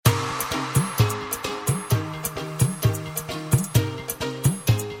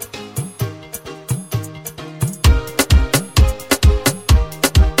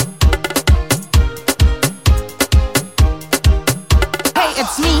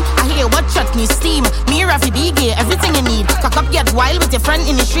I hear what chutney steam. Me, Ravi, be gay, everything you need. Cock up, get wild with your friend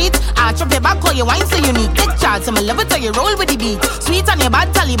in the street. Arch up your back, call your wine so unique. Take charge, so me love it till you roll with the beat. Sweet on your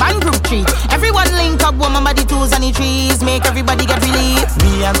bad Taliban group treat. Everyone link up, woman by the tools and the trees. Make everybody get relief.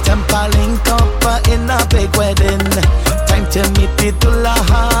 Me and Tempa link up in a big wedding. Time to meet the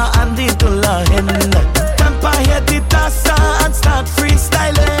Dulaha and the Dulahin. Tempa hit the tassa and start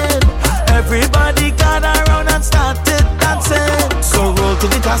freestyling. Everybody gather around and started dancing. So roll to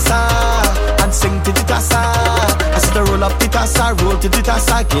the tassa and sing to the tassa. I said to roll up the tassa, roll to the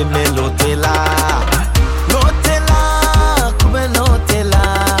tassa. Give me Lotayla. Lotayla, come Lotayla.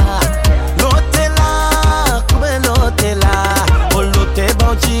 Lotayla, come Lotayla. Oh Lote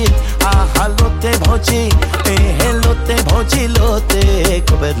bauchi, aha Lote bauchi. Eh Lote bauchi, Lote,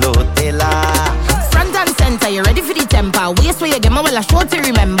 come Lotayla. Front and center, you ready for the temper? Waist where you get my well, I sure to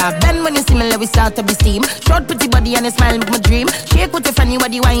remember. Bend when you see me, let we start to be steam. Short pretty body and a smile make my dream. Shake with your funny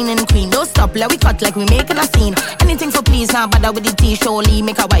body, wine and queen. Don't stop, let we cut like we making a scene. Anything for please, now bother with the tea. Surely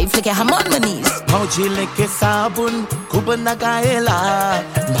make a wife like a ham on my knees. Bhauji leke sabun, khub nagaela.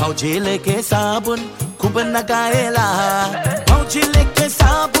 Bhauji leke sabun, khub nagaela. Bhauji leke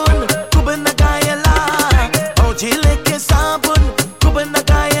sabun, khub nagaela. Bhauji leke sabun, khub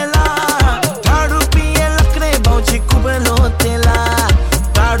nagaela. Daru piye lakre bhauji khub Lotayla.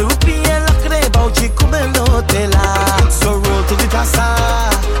 Daru piye lakre bhauji khub Lotayla. So roll to the tassa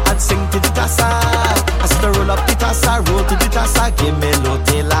and sing to the tassa. I said to roll up the tassa, roll to the tassa. Give me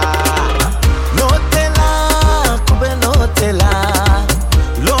Lotayla. Lotayla, come Lotayla.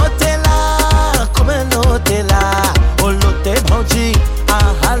 Lotayla, come Lotayla. Oh Lote bhauji,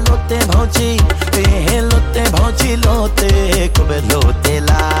 aha Lote bhauji. Eh Lote bhauji, Lote, come Lotayla.